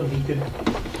real, and he could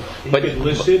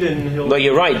listen, and he'll. No,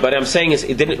 you're right. But I'm saying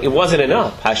it wasn't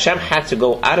enough. Hashem had to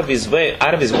go out of his way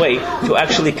to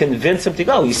actually convince him to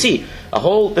go. You see,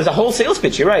 there's a whole sales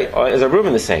pitch. You're right, as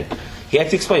Reuben is saying. He had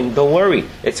to explain, don't worry,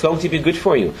 it's going to be good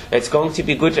for you. It's going to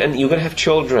be good, and you're going to have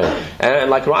children. And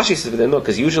like Rashi says, no,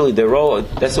 because usually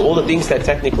that's all the things that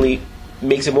technically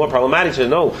makes it more problematic to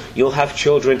know. You'll have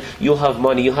children, you'll have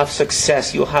money, you'll have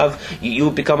success,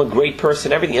 you'll become a great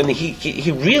person, everything. And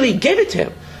he really gave it to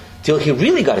him till he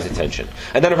really got his attention.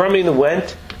 And then Avram Avinu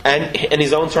went and in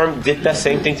his own term did the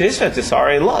same thing to his friends, to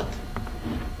Sarah and Lot.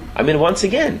 I mean, once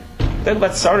again, talk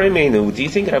about Sarah Imeinu. Do you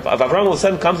think if Avram all of a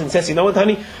sudden comes and says, you know what,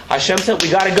 honey, Hashem said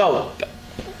we gotta go.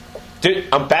 Dude,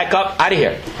 I'm back up, out of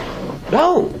here.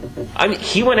 No. I mean,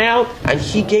 he went out and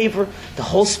he gave her the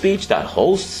whole speech, that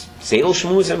whole sales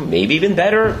shmuzim, maybe even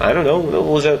better. I don't know. It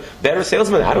was a better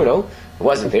salesman. I don't know. It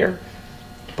wasn't there.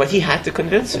 But he had to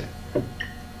convince her.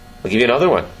 I'll give you another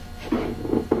one.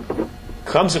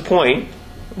 Comes a point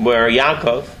where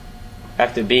Yaakov,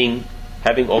 after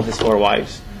having all his 4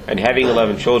 wives and having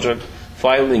 11 children,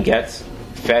 finally gets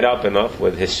fed up enough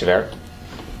with his shver,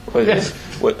 with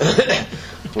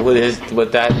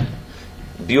that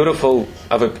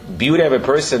beauty of a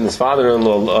person, his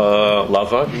father-in-law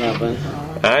Lavan.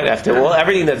 And after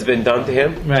everything that's been done to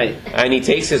him, right? And he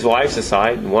takes his wives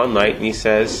aside one night and he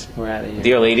says, "We're out of here,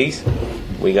 dear ladies,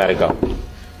 we got to go."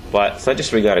 But it's not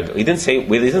just we got to go. He didn't say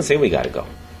we got to go.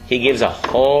 He gives a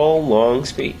whole long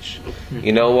speech.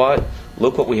 You know what?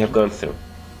 Look what we have gone through.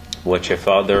 What your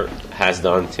father has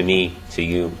done to me, to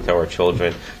you, to our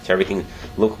children, to everything.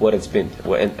 Look what it's been.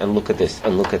 And look at this,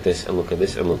 and look at this, and look at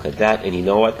this, and look at that. And you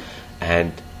know what?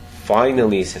 And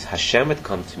finally he says, Hashem had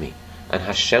come to me. And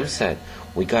Hashem said,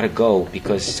 we got to go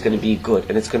because it's going to be good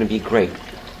and it's going to be great.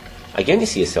 Again, you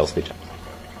see a sales pitch.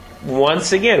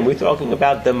 Once again, we're talking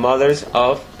about the mothers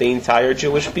of the entire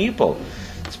Jewish people.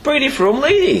 It's pretty frum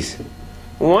ladies.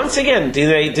 Once again, do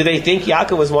they think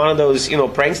Yaakov was one of those,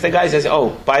 prankster guys? Says, oh,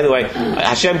 by the way,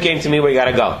 Hashem came to me, we got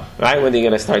to go. Right? When are you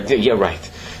going to start? Yeah,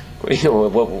 right. You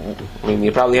know, I mean,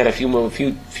 you probably had a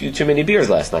few too many beers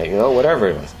last night. You know, whatever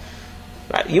it was.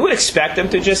 Right? You would expect them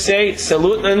to just say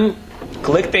salute and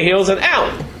click the heels and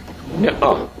out.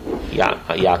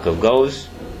 Yaakov goes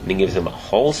and he gives him a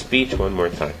whole speech one more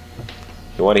time.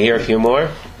 You want to hear a few more?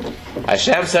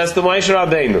 Hashem says to Moshe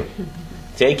Rabbeinu,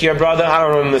 take your brother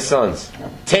Aaron and the sons.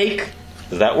 Take,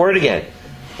 is that word again.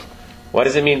 What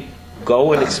does it mean?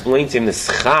 Go and explain to him the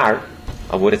schar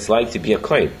of what it's like to be a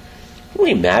kohen. Can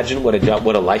we imagine what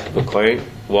a life of a kohen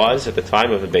was at the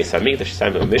time of the Beis Hamikdash, the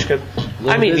time of the Mishkan?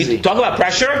 I mean, you talk about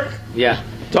pressure? Yeah.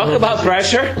 Talk about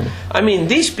pressure. I mean,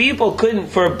 these people couldn't,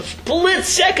 for a split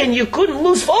second, you couldn't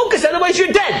lose focus, otherwise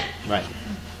you're dead. Right.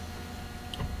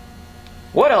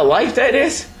 What a life that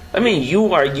is. I mean,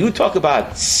 you talk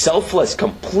about selfless,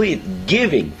 complete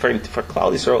giving for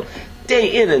Klal Yisrael,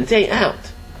 day in and day out.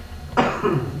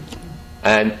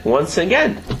 And once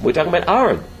again, we're talking about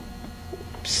Aaron.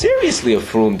 Seriously a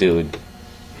frum dude.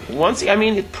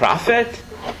 Prophet,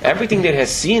 everything that he has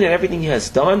seen and everything he has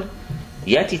done,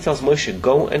 yet he tells Moshe,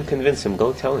 go and convince him,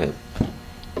 go tell him.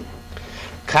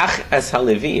 Kach es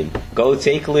ha-Levim, go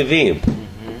take Levim.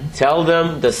 Tell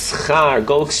them the schar,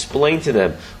 go explain to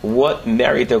them what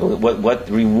merit they're going, what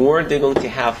reward they're going to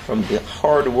have from the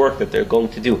hard work that they're going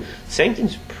to do. Same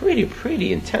thing's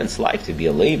pretty intense life to be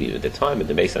a Levi at the time of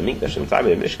the Beis Hamikdash, at the time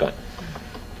of the Mishkan.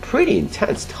 Pretty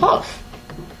intense, tough.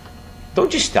 Don't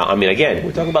just stop. I mean, again,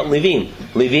 we're talking about Levim.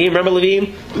 Levim, remember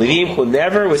Levim? Levim who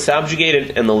never was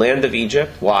subjugated in the land of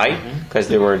Egypt. Why? Because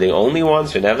they were the only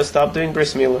ones who never stopped doing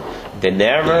bris milah.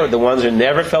 The ones who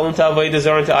never fell into avodah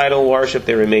zarah, into idol worship.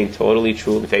 They remained totally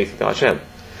true and faithful to Hashem.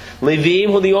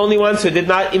 Levim were the only ones who did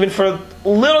not, even for a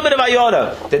little bit of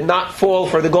iota, did not fall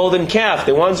for the golden calf.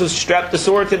 The ones who strapped the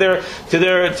sword to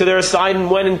their side and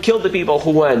went and killed the people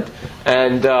who went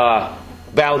and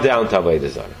bowed down to avodah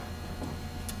zarah.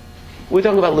 We're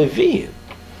talking about Levi.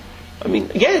 I mean,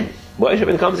 again, Moshe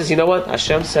Rabbeinu comes and says, you know what?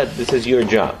 Hashem said this is your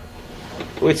job.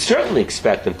 We'd certainly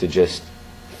expect them to just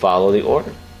follow the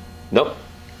order. Nope.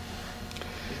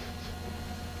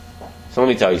 So let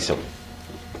me tell you something.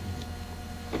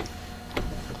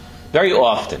 Very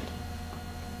often,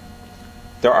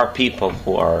 there are people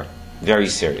who are very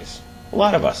serious. A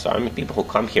lot of us are. I mean, people who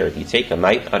come here, you take a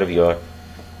night out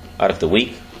of the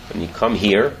week, and you come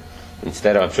here.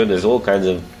 Instead of, I'm sure there's all kinds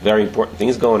of very important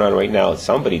things going on right now.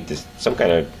 Somebody's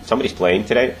playing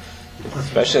today,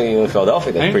 especially in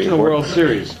Philadelphia. That's pretty important. the World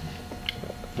Series.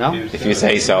 No? If you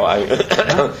say so,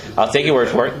 I'll take your word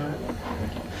for it.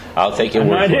 I'll take your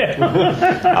word for it.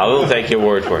 I will take your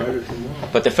word for it.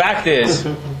 But the fact is,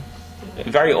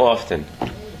 very often,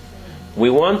 we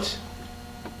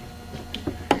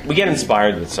get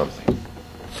inspired with something.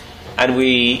 And we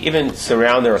even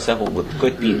surround ourselves with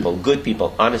good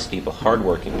people, honest people,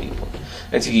 hardworking people.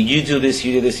 And so you do this,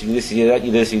 you do this, you do this, you do that, you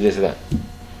do this, you do this, and that.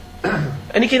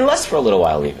 And it can last for a little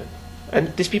while even.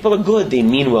 And these people are good, they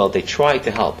mean well, they try to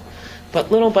help.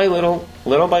 But little by little,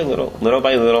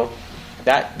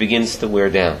 that begins to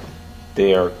wear down.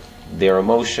 Their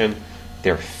emotion,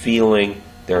 their feeling,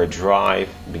 their drive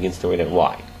begins to wear down.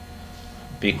 Why?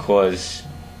 Because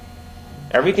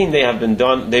everything they've been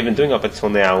doing up until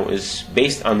now is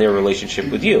based on their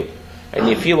relationship with you. And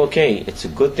you feel, okay, it's a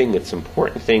good thing, it's an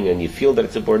important thing, and you feel that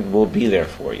it's important, we'll be there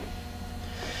for you.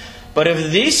 But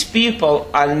if these people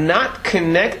are not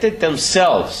connected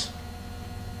themselves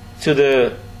to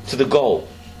the goal,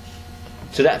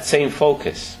 to that same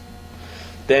focus,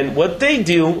 then what they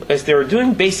do is they're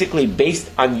doing basically based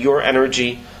on your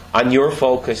energy, on your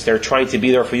focus. They're trying to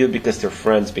be there for you because they're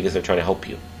friends, because they're trying to help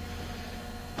you.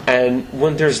 And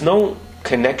when there's no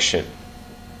connection,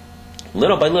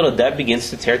 little by little, that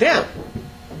begins to tear down.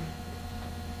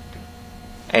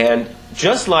 And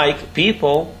just like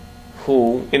people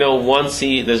who,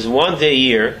 there's one day a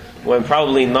year when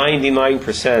probably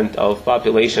 99% of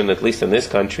population, at least in this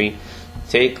country,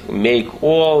 make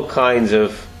all kinds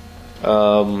of,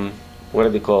 what do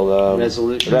they call?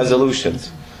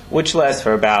 Resolutions. Which lasts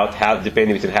for about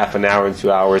depending between half an hour and 2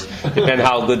 hours, depending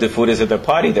how good the food is at the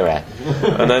party they're at.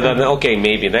 And then, okay,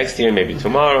 maybe next year, maybe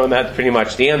tomorrow, and that's pretty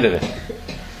much the end of it.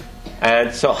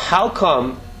 And so how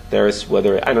come there's, I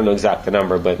don't know exact the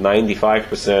number, but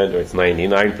 95% or it's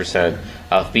 99%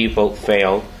 of people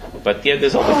fail, but yet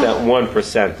there's always that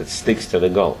 1% that sticks to the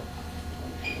goal.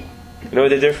 You know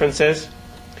what the difference is?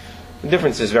 The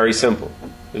difference is very simple.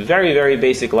 Very, very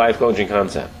basic life coaching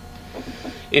concept.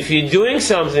 If you're doing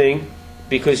something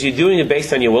because you're doing it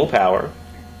based on your willpower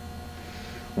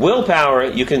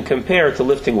you can compare to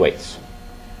lifting weights.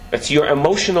 It's your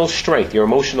emotional strength, your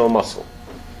emotional muscle.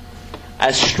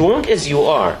 As strong as you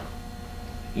are,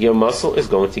 your muscle is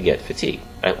going to get fatigued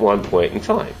at one point in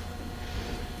time.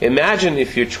 Imagine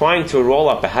if you're trying to roll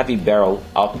up a heavy barrel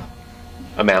up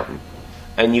a mountain,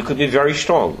 and you could be very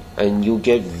strong, and you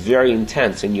get very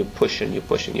intense, and you push and you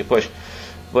push and you push.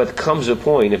 But comes a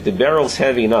point, if the barrel's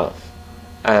heavy enough,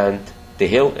 and the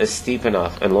hill is steep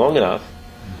enough and long enough,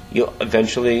 you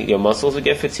eventually your muscles will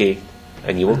get fatigued,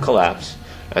 and you will collapse,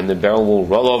 and the barrel will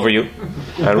roll over you,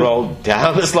 and roll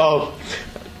down the slope,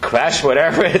 crash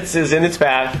whatever is in its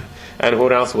path, and who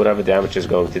knows whatever damage is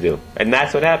going to do. And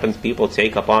that's what happens. People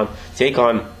take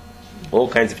on all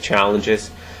kinds of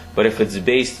challenges, but if it's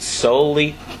based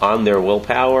solely on their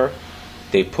willpower,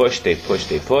 they push,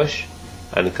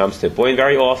 and it comes to a point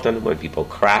very often when people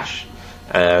crash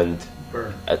and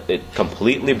it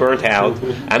completely burnt out,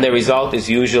 and the result is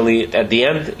usually, at the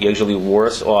end, usually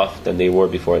worse off than they were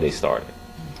before they started.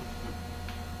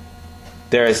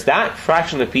 There is that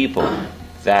fraction of people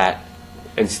that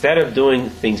instead of doing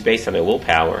things based on their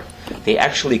willpower, they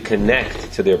actually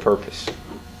connect to their purpose.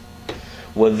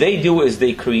 What they do is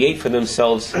they create for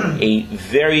themselves a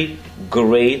very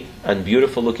great and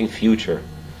beautiful looking future.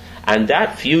 And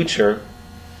that future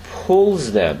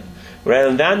pulls them.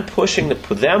 Rather than pushing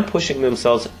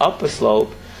themselves up a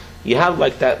slope, you have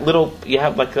like that little, what do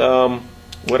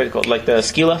you call it, like the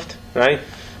ski lift, right?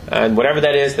 And whatever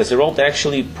that is, there's a rope that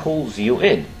actually pulls you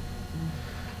in.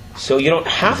 So you don't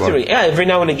have to, every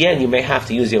now and again you may have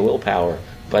to use your willpower,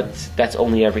 but that's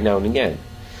only every now and again.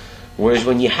 Whereas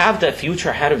when you have that future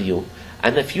ahead of you,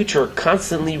 and the future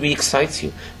constantly re-excites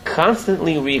you,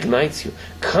 constantly reignites you,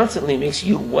 constantly makes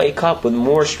you wake up with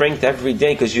more strength every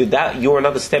day because you're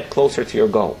another step closer to your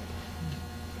goal.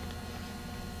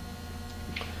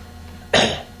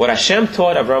 What Hashem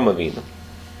taught Avraham Avinu,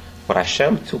 what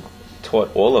Hashem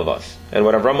taught all of us, and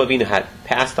what Avraham Avinu had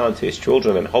passed on to his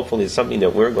children, and hopefully is something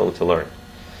that we're going to learn,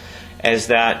 is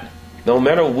that no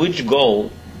matter which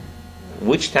goal,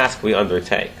 which task we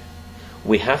undertake,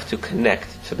 we have to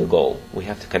connect to the goal. We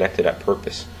have to connect to that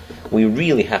purpose. We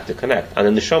really have to connect. On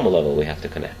the neshama level, we have to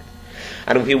connect.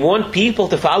 And if we want people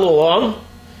to follow along,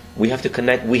 we have to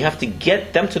connect. We have to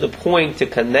get them to the point to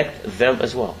connect them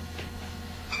as well.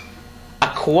 A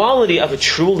quality of a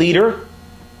true leader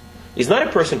is not a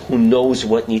person who knows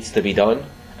what needs to be done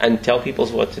and tells people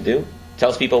what to do,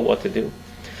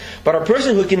 but a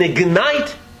person who can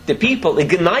ignite the people,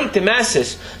 ignite the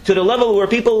masses to the level where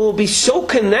people will be so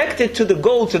connected to the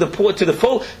goal,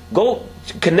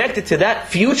 connected to that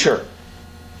future,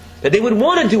 that they would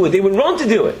want to do it, they would run to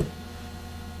do it.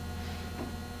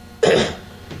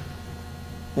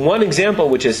 One example,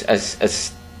 which is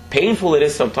as painful it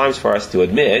is sometimes for us to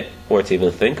admit, or to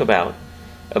even think about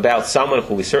someone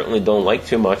who we certainly don't like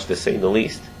too much, to say the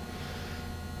least.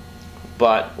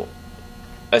 But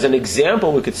as an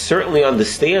example, we could certainly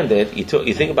understand it. You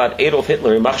think about Adolf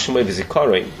Hitler, a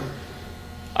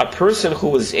person who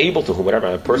was able to,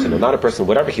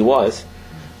 whatever he was,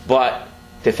 but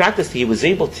the fact is he was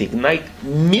able to ignite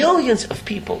millions of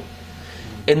people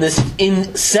in this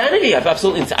insanity of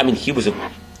absolute. I mean, he was a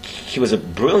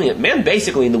brilliant man,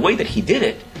 basically, in the way that he did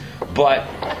it, but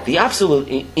the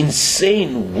absolute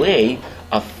insane way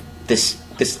of this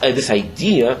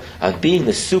idea of being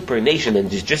the super nation and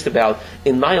just about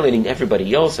annihilating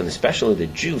everybody else, and especially the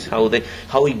Jews, how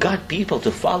he got people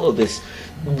to follow this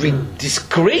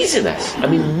craziness. I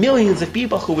mean, millions of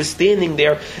people who were standing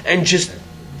there and just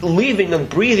living and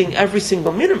breathing every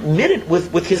single minute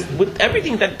with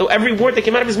everything every word that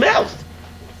came out of his mouth.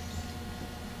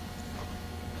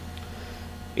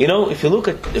 You know, if we look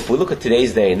at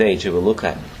today's day and age, if we look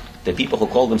at the people who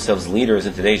call themselves leaders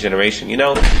in today's generation, you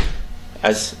know,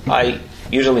 as I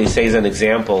usually say as an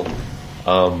example,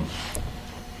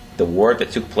 the war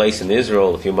that took place in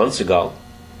Israel a few months ago,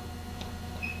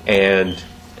 and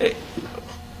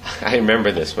I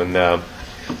remember this when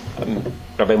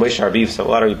Rabbi Moshe Arbiv, so a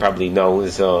lot of you probably know,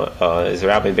 is a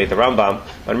rabbi in Beit Rambam.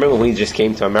 I remember when he just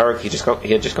came to America. He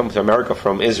had just come to America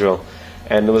from Israel,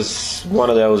 and it was one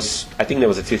of those. I think there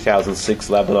was a 2006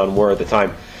 Lebanon war at the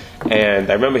time, and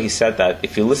I remember he said that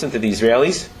if you listen to the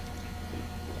Israelis,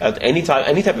 at any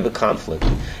type of a conflict,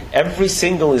 every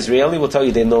single Israeli will tell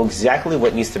you they know exactly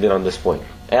what needs to be done on this point.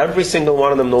 Every single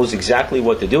one of them knows exactly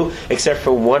what to do, except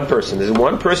for one person. There's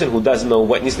one person who doesn't know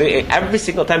what needs to be done. Every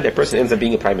single time that person ends up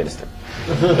being a prime minister.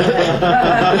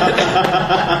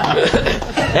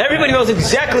 Everybody knows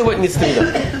exactly what needs to be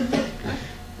done.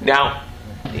 Now,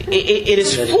 it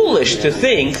is foolish to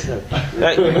think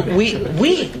that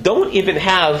we don't even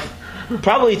have,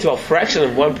 probably to a fraction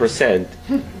of 1%,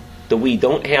 that we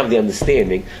don't have the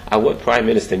understanding of what Prime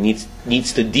Minister needs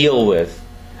to deal with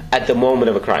at the moment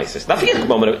of a crisis. Not forget the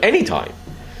moment of any time.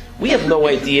 We have no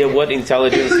idea what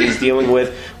intelligence he's dealing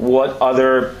with, what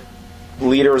other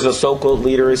leaders or so-called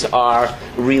leaders are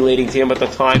relating to him at the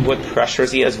time, what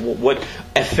pressures he has, what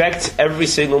effects every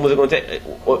single move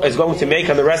is going to make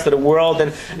on the rest of the world,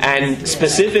 and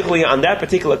specifically on that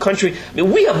particular country. I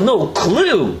mean, we have no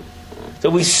clue. So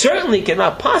we certainly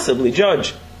cannot possibly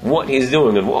judge what he's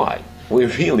doing and why. We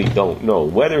really don't know.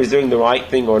 Whether he's doing the right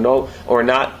thing or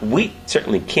not, we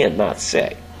certainly cannot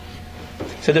say.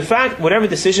 So the fact, whatever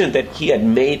decision that he had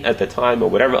made at the time, or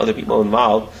whatever other people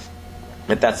involved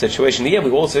at that situation, we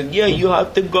all said, you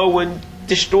have to go and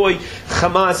destroy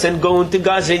Hamas and go into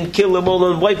Gaza and kill them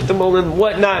all and wipe them all and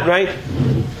whatnot, right?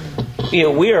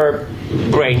 We are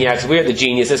brainiacs, we are the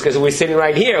geniuses because we're sitting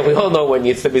right here. We all know what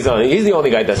needs to be done. He's the only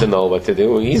guy that doesn't know what to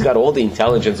do. He's got all the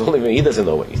intelligence, only he doesn't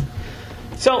know what he's doing.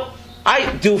 So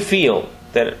I do feel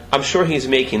that I'm sure he's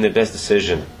making the best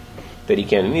decision that he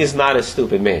can, and he's not a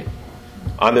stupid man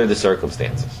under the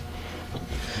circumstances.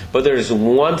 But there's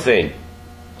one thing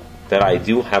that I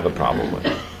do have a problem with.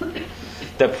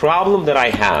 The problem that I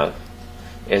have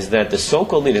is that the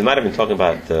so-called leaders, I'm not even talking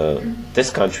about this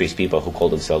country's people who call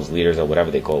themselves leaders or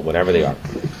whatever they call, whatever they are,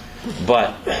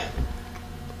 but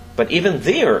even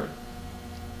there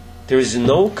is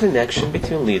no connection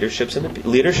between leadership and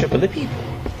the people.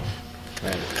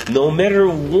 No matter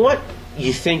what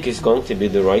you think is going to be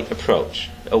the right approach,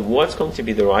 or what's going to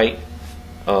be the right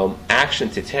action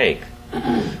to take,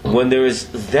 when there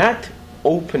is that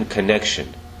open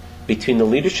connection between the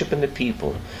leadership and the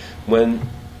people, when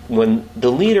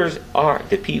the leaders are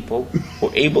the people who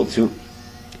are able to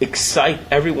excite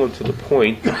everyone to the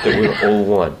point that we're all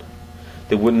one,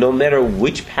 that no matter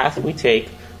which path we take,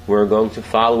 we're going to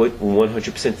follow it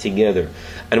 100% together,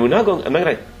 and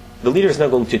the leader is not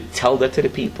going to tell that to the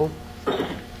people.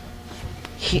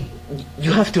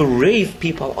 You have to rave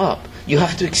people up. You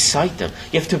have to excite them.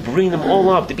 You have to bring them all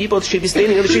up. The people should be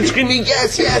standing on the street screaming,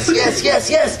 yes, yes, yes, yes,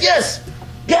 yes, yes,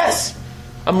 yes.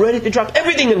 I'm ready to drop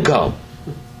everything and go.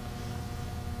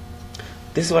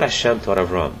 This is what Hashem taught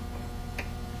Avram.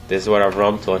 This is what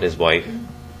Avram taught his wife.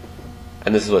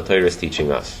 And this is what Torah is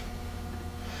teaching us.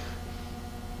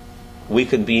 We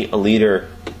could be a leader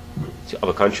of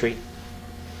a country.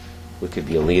 We could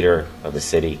be a leader of a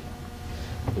city.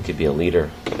 We could be a leader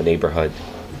of a neighborhood.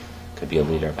 We could be a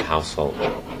leader of a household.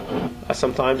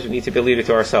 Sometimes we need to be a leader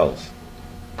to ourselves.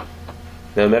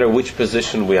 No matter which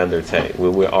position we undertake,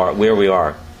 where we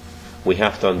are, we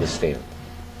have to understand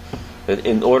that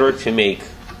in order to make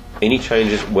any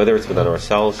changes, whether it's within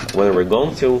ourselves, whether we're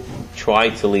going to try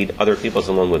to lead other people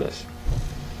along with us,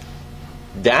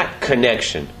 that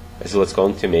connection is what's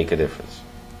going to make a difference.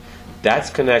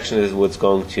 That connection is what's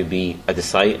going to be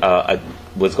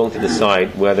what's going to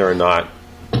decide whether or not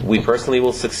we personally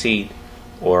will succeed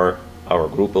or our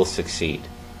group will succeed.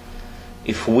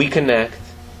 If we connect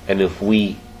and if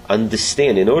we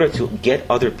understand, in order to get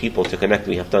other people to connect,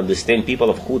 we have to understand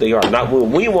people of who they are, not what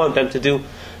we want them to do,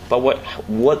 but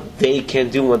what they can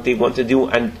do, what they want to do,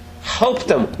 and help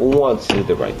them want to do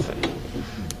the right thing.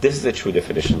 This is the true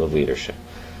definition of leadership.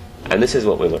 And this is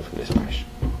what we learn from this parsha.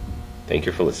 Thank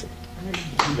you for listening.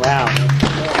 Wow.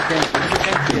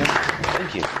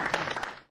 Thank you.